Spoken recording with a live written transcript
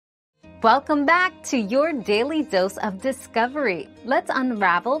Welcome back to your daily dose of discovery. Let's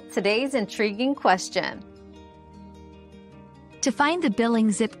unravel today's intriguing question. To find the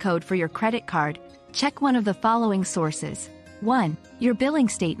billing zip code for your credit card, check one of the following sources. 1. Your billing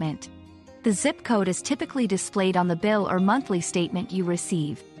statement. The zip code is typically displayed on the bill or monthly statement you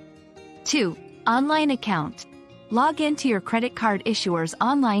receive. 2. Online account. Log into your credit card issuer's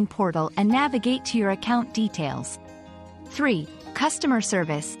online portal and navigate to your account details. 3. Customer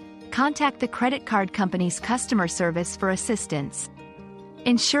service. Contact the credit card company's customer service for assistance.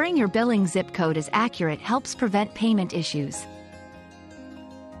 Ensuring your billing zip code is accurate helps prevent payment issues.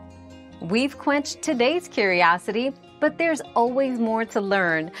 We've quenched today's curiosity, but there's always more to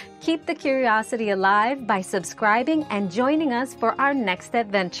learn. Keep the curiosity alive by subscribing and joining us for our next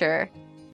adventure.